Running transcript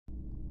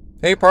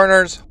Hey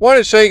partners,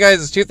 wanted to show you guys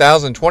this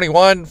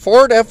 2021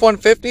 Ford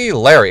F-150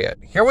 Lariat.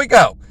 Here we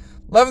go.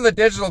 Loving the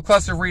digital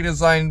cluster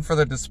redesign for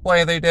the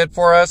display they did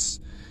for us.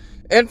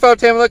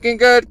 Infotainment looking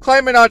good.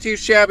 Climate not too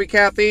shabby,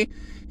 Kathy.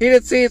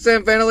 Heated seats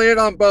and ventilated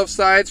on both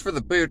sides for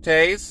the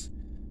booties.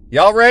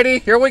 Y'all ready?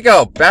 Here we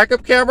go.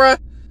 Backup camera.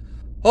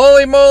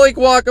 Holy moly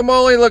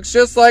guacamole, looks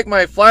just like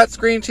my flat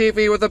screen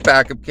TV with a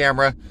backup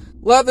camera.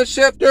 Love the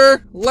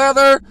shifter.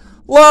 Leather.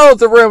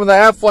 Loads of room in the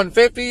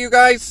F-150, you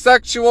guys.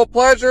 Sexual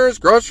pleasures,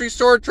 grocery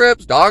store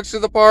trips, dogs to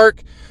the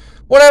park.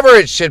 Whatever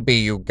it should be,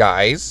 you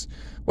guys.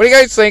 What do you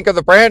guys think of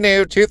the brand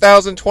new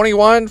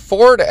 2021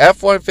 Ford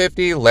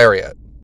F-150 Lariat?